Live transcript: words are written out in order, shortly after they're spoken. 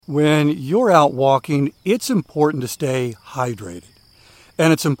When you're out walking, it's important to stay hydrated.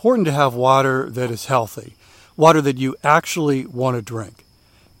 And it's important to have water that is healthy, water that you actually want to drink.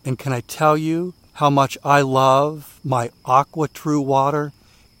 And can I tell you how much I love my AquaTrue water?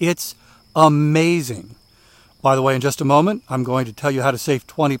 It's amazing. By the way, in just a moment, I'm going to tell you how to save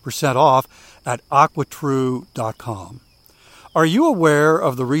 20% off at aquatrue.com. Are you aware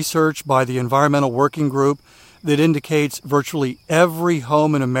of the research by the Environmental Working Group that indicates virtually every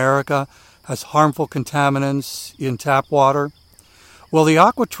home in America has harmful contaminants in tap water? Well, the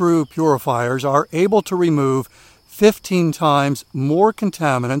AquaTrue purifiers are able to remove 15 times more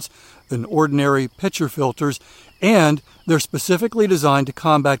contaminants than ordinary pitcher filters, and they're specifically designed to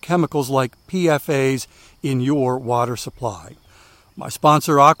combat chemicals like PFAS in your water supply. My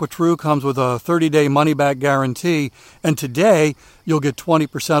sponsor, AquaTrue, comes with a 30-day money-back guarantee, and today you'll get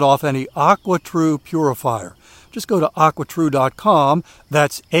 20% off any AquaTrue purifier. Just go to aquatrue.com,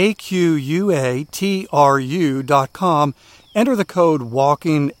 that's AQUATRU.com, enter the code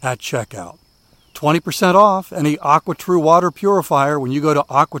WALKING at checkout. 20% off any AquaTrue water purifier when you go to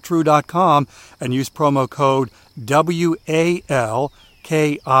aquatrue.com and use promo code WALKING.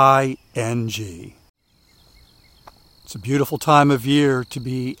 It's a beautiful time of year to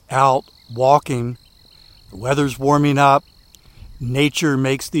be out walking. The weather's warming up. Nature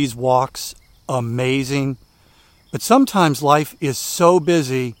makes these walks amazing. But sometimes life is so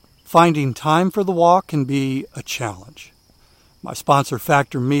busy, finding time for the walk can be a challenge. My sponsor,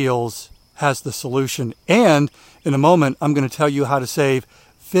 Factor Meals, has the solution. And in a moment, I'm going to tell you how to save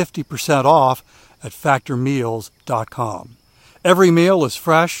 50% off at factormeals.com. Every meal is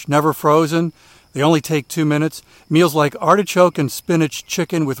fresh, never frozen. They only take 2 minutes. Meals like artichoke and spinach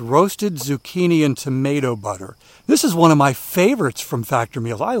chicken with roasted zucchini and tomato butter. This is one of my favorites from Factor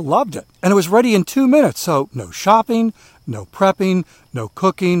Meals. I loved it. And it was ready in 2 minutes. So no shopping, no prepping, no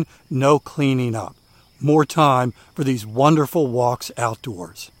cooking, no cleaning up. More time for these wonderful walks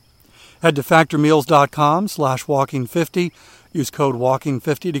outdoors. Head to factormeals.com/walking50. Use code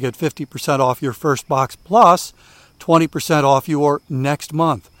WALKING50 to get 50% off your first box plus 20% off your next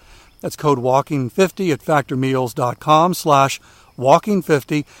month. That's code WALKING50 at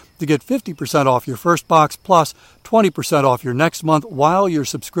factormeals.com/walking50 to get 50% off your first box plus 20% off your next month while your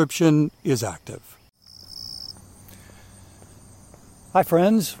subscription is active. Hi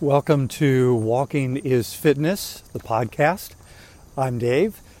friends, welcome to Walking is Fitness, the podcast. I'm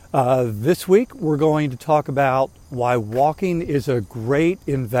Dave. This week we're going to talk about why walking is a great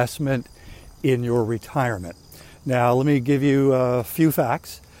investment in your retirement. Now let me give you a few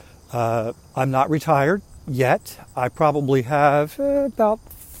facts. I'm not retired yet. I probably have about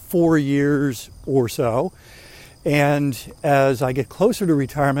 4 years or so. And as I get closer to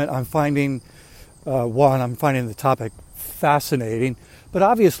retirement, I'm finding the topic fascinating. But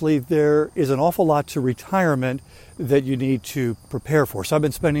obviously there is an awful lot to retirement that you need to prepare for. So I've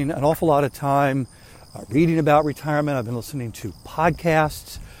been spending an awful lot of time reading about retirement. I've been listening to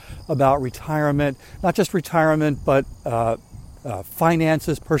podcasts about retirement, not just retirement, but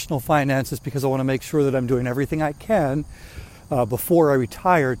finances, personal finances, because I want to make sure that I'm doing everything I can before I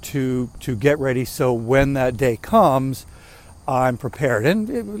retire to get ready so when that day comes, I'm prepared. And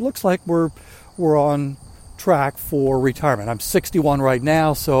it looks like we're on track for retirement. I'm 61 right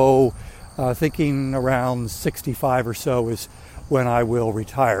now, so thinking around 65 or so is when I will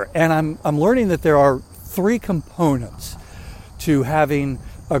retire. And I'm learning that there are 3 components to having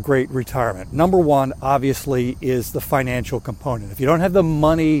a great retirement. Number one, obviously, is the financial component. If you don't have the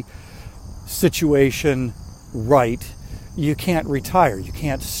money situation right, you can't retire. You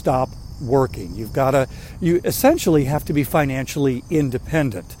can't stop working. You essentially have to be financially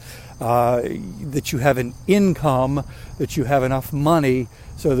independent. That you have an income, that you have enough money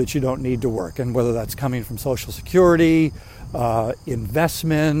so that you don't need to work. And whether that's coming from Social Security,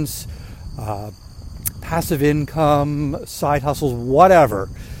 investments, passive income, side hustles, whatever,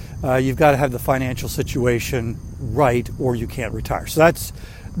 you've got to have the financial situation right or you can't retire. So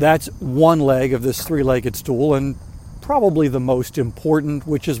that's one leg of this 3-legged stool, and probably the most important,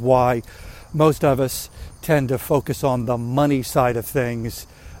 which is why most of us tend to focus on the money side of things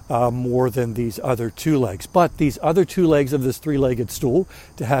more than these other 2 legs. But these other 2 legs of this 3-legged stool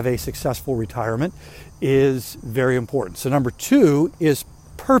to have a successful retirement is very important. So number 2 is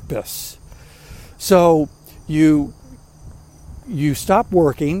purpose. So you stop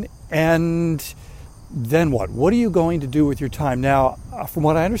working, and then what? What are you going to do with your time? Now, from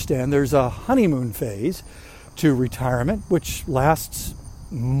what I understand, there's a honeymoon phase to retirement, which lasts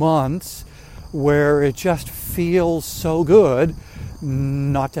months, where it just feels so good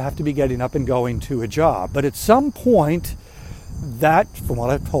not to have to be getting up and going to a job. But at some point, that, from what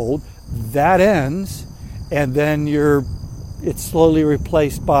I've told, that ends, and then it's slowly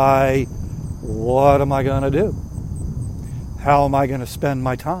replaced by, what am I going to do? How am I going to spend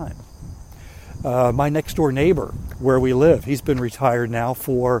my time? My next door neighbor, where we live, he's been retired now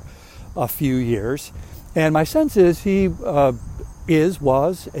for a few years, and my sense is he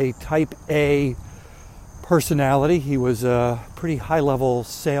was a type A personality. He was a pretty high-level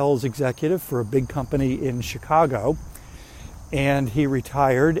sales executive for a big company in Chicago, and he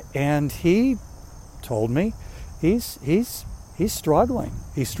retired, and he told me he's struggling.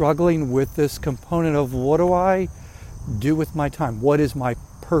 He's struggling with this component of, what do I do with my time? What is my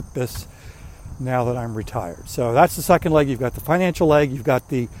purpose now that I'm retired? So that's the second leg. You've got the financial leg, you've got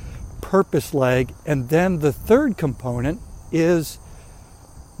the purpose leg, and then the third component is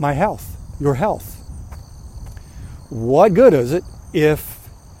my health, your health. What good is it if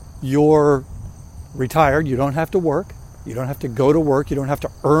you're retired, you don't have to work, you don't have to go to work, you don't have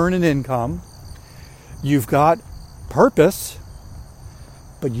to earn an income, you've got purpose,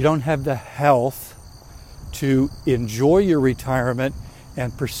 but you don't have the health to enjoy your retirement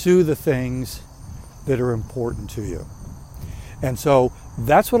and pursue the things that are important to you? And so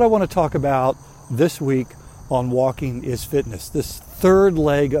that's what I want to talk about this week on Walking is Fitness, this third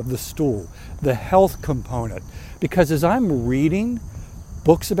leg of the stool, the health component. Because as I'm reading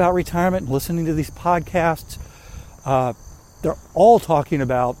books about retirement and listening to these podcasts, they're all talking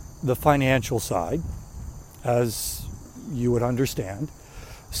about the financial side, as you would understand.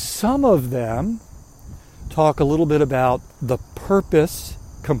 Some of them talk a little bit about the purpose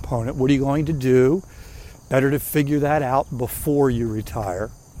component. What are you going to do? Better to figure that out before you retire.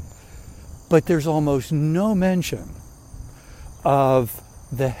 But there's almost no mention of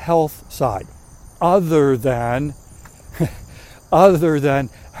the health side, other than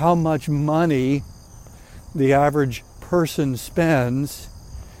how much money the average person spends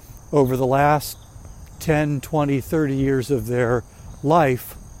over the last 10, 20, 30 years of their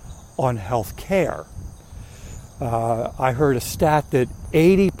life on health care. I heard a stat that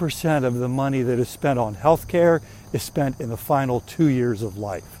 80% of the money that is spent on health care is spent in the final 2 years of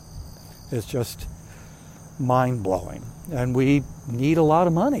life. It's just mind-blowing. And we need a lot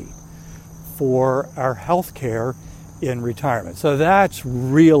of money for our health care in retirement. So that's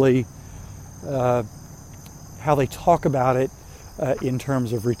really how they talk about it in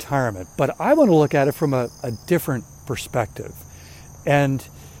terms of retirement. But I want to look at it from a different perspective, and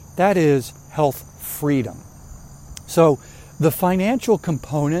that is health freedom. So the financial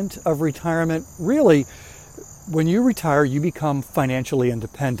component of retirement, really, when you retire, you become financially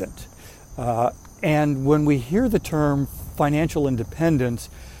independent. And when we hear the term financial independence,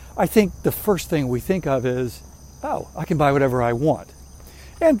 I think the first thing we think of is, oh, I can buy whatever I want.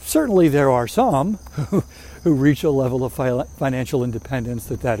 And certainly there are some who reach a level of financial independence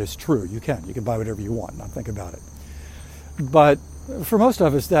that is true. You can buy whatever you want, not think about it. But for most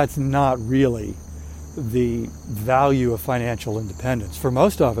of us, that's not really the value of financial independence. For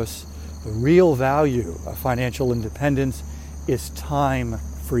most of us, the real value of financial independence is time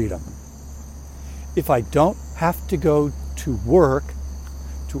freedom. If I don't have to go to work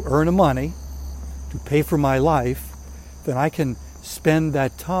to earn money, to pay for my life, then I can spend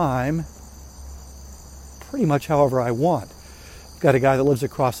that time pretty much however I want. I've got a guy that lives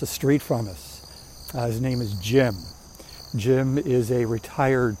across the street from us. His name is Jim. Jim is a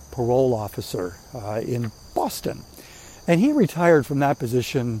retired parole officer in Boston. And he retired from that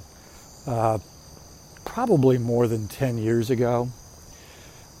position probably more than 10 years ago.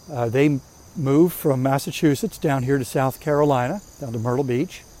 They moved from Massachusetts down here to South Carolina, down to Myrtle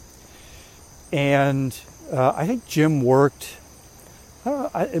Beach. And I think Jim worked,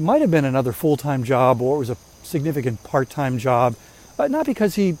 it might have been another full-time job, or it was a significant part-time job. Not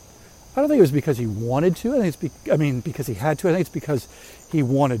because I don't think it was because he wanted to. I think it's because he had to. I think it's because he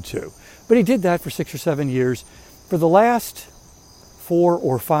wanted to. But he did that for 6 or 7 years. For the last 4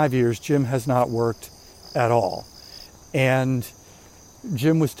 or 5 years, Jim has not worked at all. And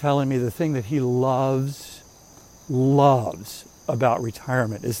Jim was telling me the thing that he loves about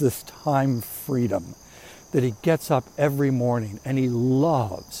retirement is this time freedom, that he gets up every morning and he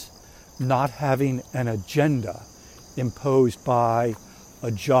loves not having an agenda imposed by a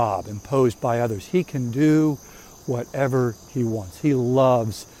job, imposed by others. He can do whatever he wants. He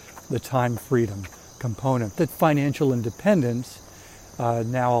loves the time freedom component that financial independence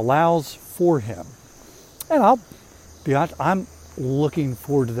now allows for him. And I'll be honest, I'm looking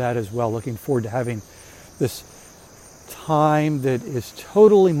forward to that as well, looking forward to having this time that is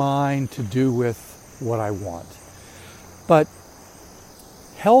totally mine to do with what I want. But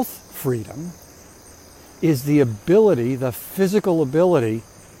health freedom is the ability, the physical ability,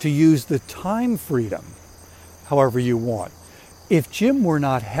 to use the time freedom however you want. If Jim were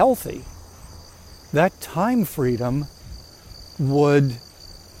not healthy, that time freedom would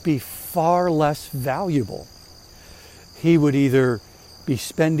be far less valuable. He would either be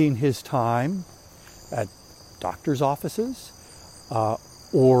spending his time at doctor's offices,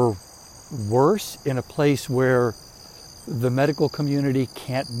 or worse, in a place where the medical community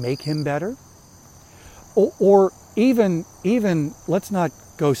can't make him better, or even let's not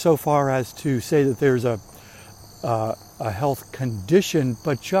go so far as to say that there's a health condition,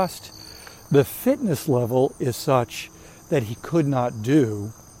 but just the fitness level is such that he could not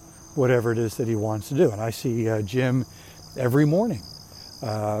do whatever it is that he wants to do. And I see Jim every morning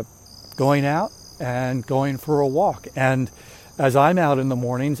going out and going for a walk. And as I'm out in the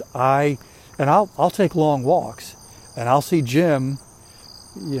mornings, I'll take long walks, and I'll see Jim,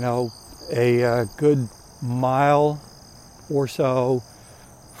 a good mile or so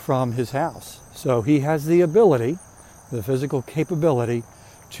from his house. So he has the ability, the physical capability,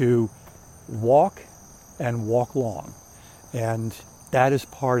 to walk and walk long. And that is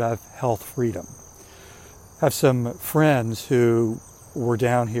part of health freedom. I have some friends who were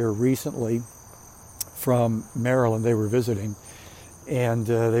down here recently from Maryland. They were visiting, and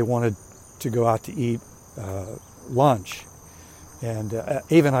they wanted to go out to eat lunch. And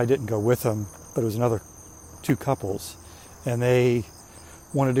Ava and I didn't go with them, but it was another two couples. And they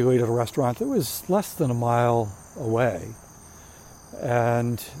wanted to go eat at a restaurant that was less than a mile away.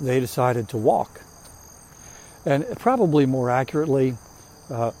 And they decided to walk. And probably more accurately,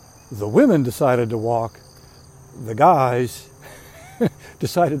 the women decided to walk. The guys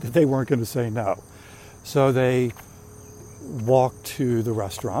decided that they weren't going to say no. So they walked to the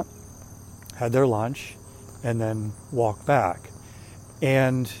restaurant, had their lunch, and then walked back.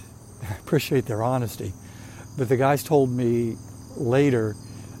 And I appreciate their honesty, but the guys told me later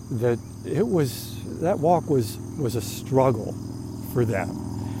that that walk was a struggle for them.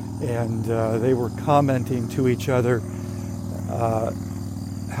 And they were commenting to each other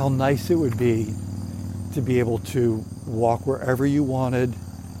how nice it would be to be able to walk wherever you wanted,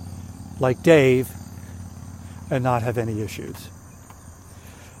 like Dave, and not have any issues.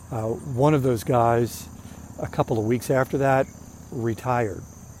 One of those guys, a couple of weeks after that, retired.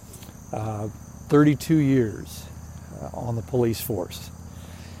 32 years on the police force.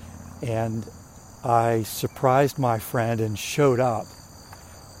 And I surprised my friend and showed up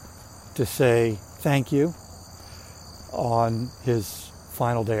to say thank you on his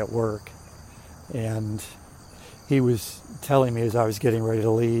final day at work. And he was telling me as I was getting ready to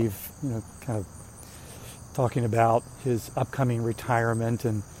leave, kind of talking about his upcoming retirement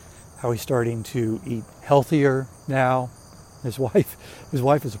and how he's starting to eat healthier now. His wife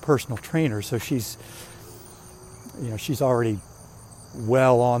is a personal trainer, so she's already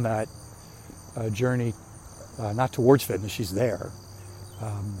well on that journey, not towards fitness, she's there,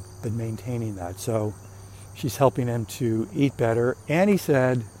 but maintaining that. So she's helping him to eat better. And he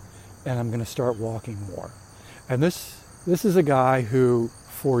said, and I'm going to start walking more. And this is a guy who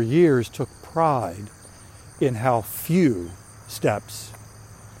for years took pride in how few steps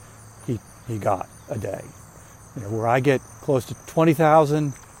he got a day. Where I get close to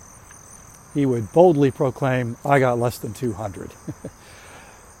 20,000, he would boldly proclaim, I got less than 200.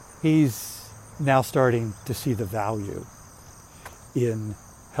 He's now starting to see the value in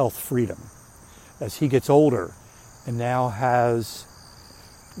health freedom as he gets older and now has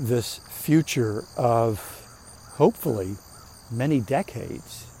this future of hopefully many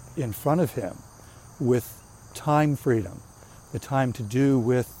decades in front of him with time freedom, the time to do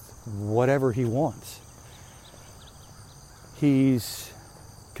with whatever he wants. He's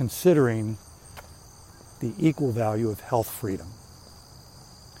considering the equal value of health freedom,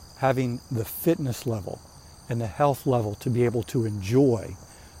 having the fitness level and the health level to be able to enjoy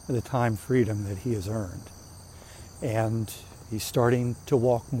the time freedom that he has earned. And he's starting to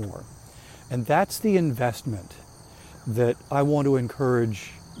walk more. And that's the investment that I want to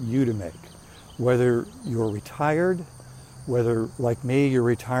encourage you to make. Whether you're retired, whether, like me, your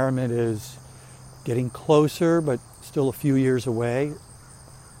retirement is getting closer but still a few years away,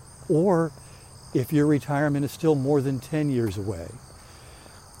 or if your retirement is still more than 10 years away,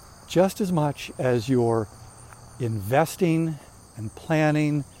 just as much as you're investing and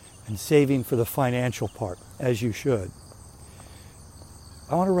planning and saving for the financial part, as you should,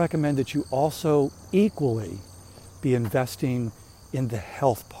 I want to recommend that you also equally be investing in the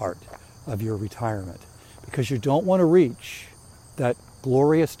health part of your retirement, because you don't want to reach that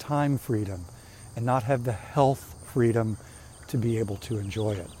glorious time freedom and not have the health freedom to be able to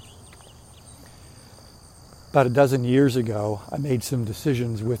enjoy it. About a dozen years ago, I made some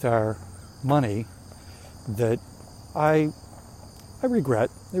decisions with our money that I regret.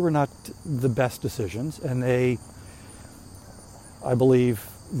 They were not the best decisions, and they, I believe,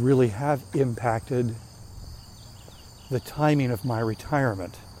 really have impacted the timing of my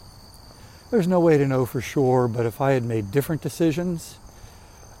retirement. There's no way to know for sure, but if I had made different decisions,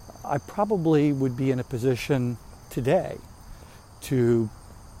 I probably would be in a position today to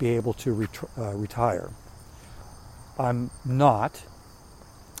be able to retire. I'm not,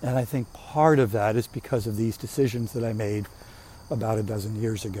 and I think part of that is because of these decisions that I made about a dozen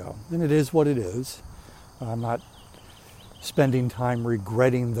years ago. And it is what it is. I'm not spending time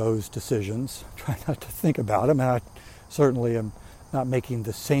regretting those decisions. I try not to think about them, and I certainly am not making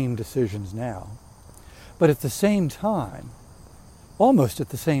the same decisions now. But at the same time, almost at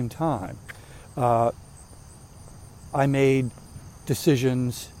the same time, I made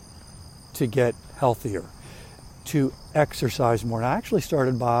decisions to get healthier, to exercise more. And I actually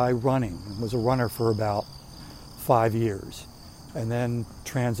started by running. I was a runner for about 5 years, and then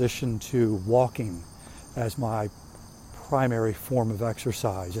transitioned to walking as my primary form of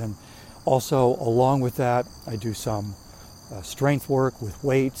exercise. And also, along with that, I do some strength work with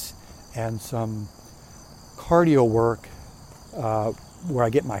weights and some cardio work where I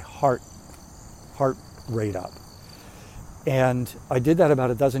get my heart rate up. And I did that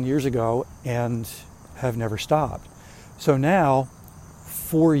about a dozen years ago and have never stopped. So now,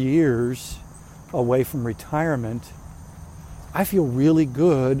 4 years away from retirement, I feel really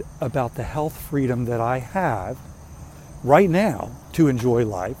good about the health freedom that I have right now to enjoy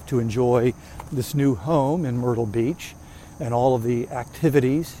life, to enjoy this new home in Myrtle Beach and all of the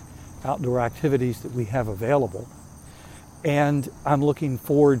activities, outdoor activities that we have available. And I'm looking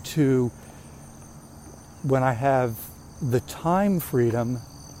forward to when I have the time freedom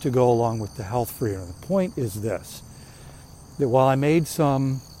to go along with the health freedom. The point is this, that while I made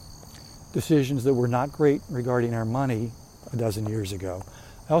some decisions that were not great regarding our money a dozen years ago,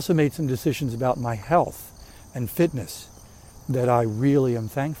 I also made some decisions about my health and fitness that I really am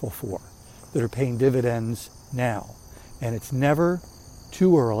thankful for, that are paying dividends now. And it's never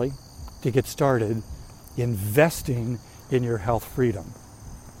too early to get started investing in your health freedom.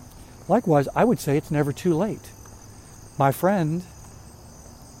 Likewise, I would say it's never too late. My friend,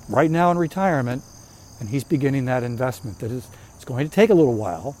 right now in retirement, and he's beginning that investment that is, it's going to take a little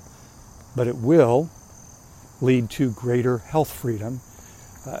while, but it will lead to greater health freedom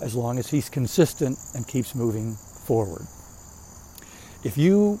as long as he's consistent and keeps moving forward. If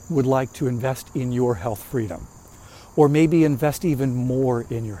you would like to invest in your health freedom, or maybe invest even more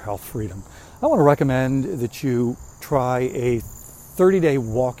in your health freedom, I want to recommend that you try a 30-day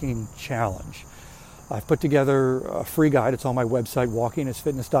walking challenge. I've put together a free guide. It's on my website,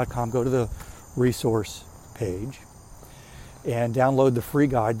 walkingisfitness.com. Go to the resource page and download the free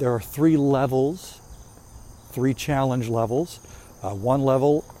guide. There are 3 levels, 3 challenge levels. One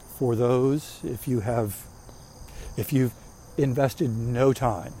level for those if you've invested no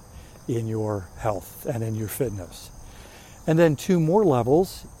time in your health and in your fitness. And then 2 more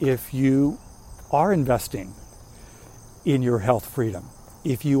levels if you are investing in your health freedom.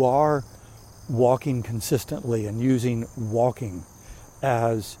 If you are walking consistently and using walking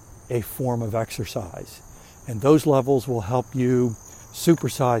as a form of exercise. And those levels will help you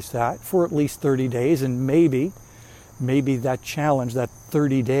supersize that for at least 30 days. And maybe that challenge, that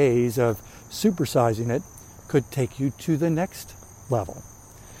 30 days of supersizing it, could take you to the next level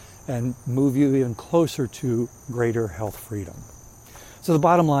and move you even closer to greater health freedom. So the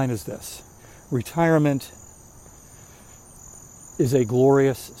bottom line is this: retirement is a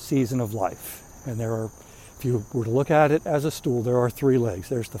glorious season of life. And there are, if you were to look at it as a stool, there are 3 legs.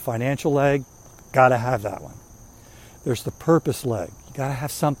 There's the financial leg, gotta have that one. There's the purpose leg, you gotta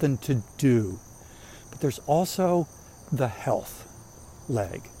have something to do. But there's also the health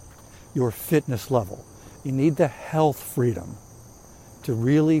leg, your fitness level. You need the health freedom to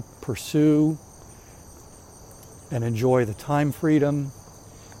really pursue and enjoy the time freedom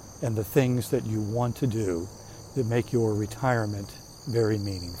and the things that you want to do that make your retirement very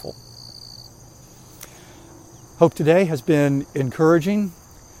meaningful. Hope today has been encouraging.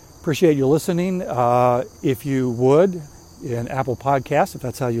 Appreciate you listening. If you would, in Apple Podcasts, if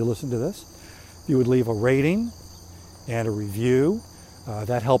that's how you listen to this, if you would leave a rating and a review.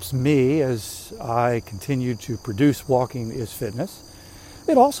 That helps me as I continue to produce Walking is Fitness.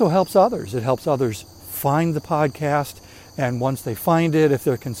 It also helps others. It helps others find the podcast, and once they find it, if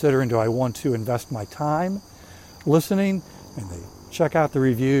they're considering, do I want to invest my time listening, and they check out the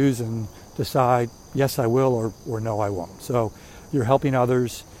reviews and decide, yes, I will, or no, I won't. So you're helping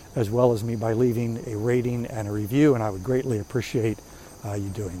others as well as me by leaving a rating and a review, and I would greatly appreciate you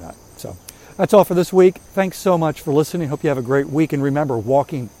doing that. So that's all for this week. Thanks so much for listening. Hope you have a great week, and remember,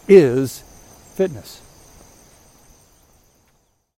 walking is fitness.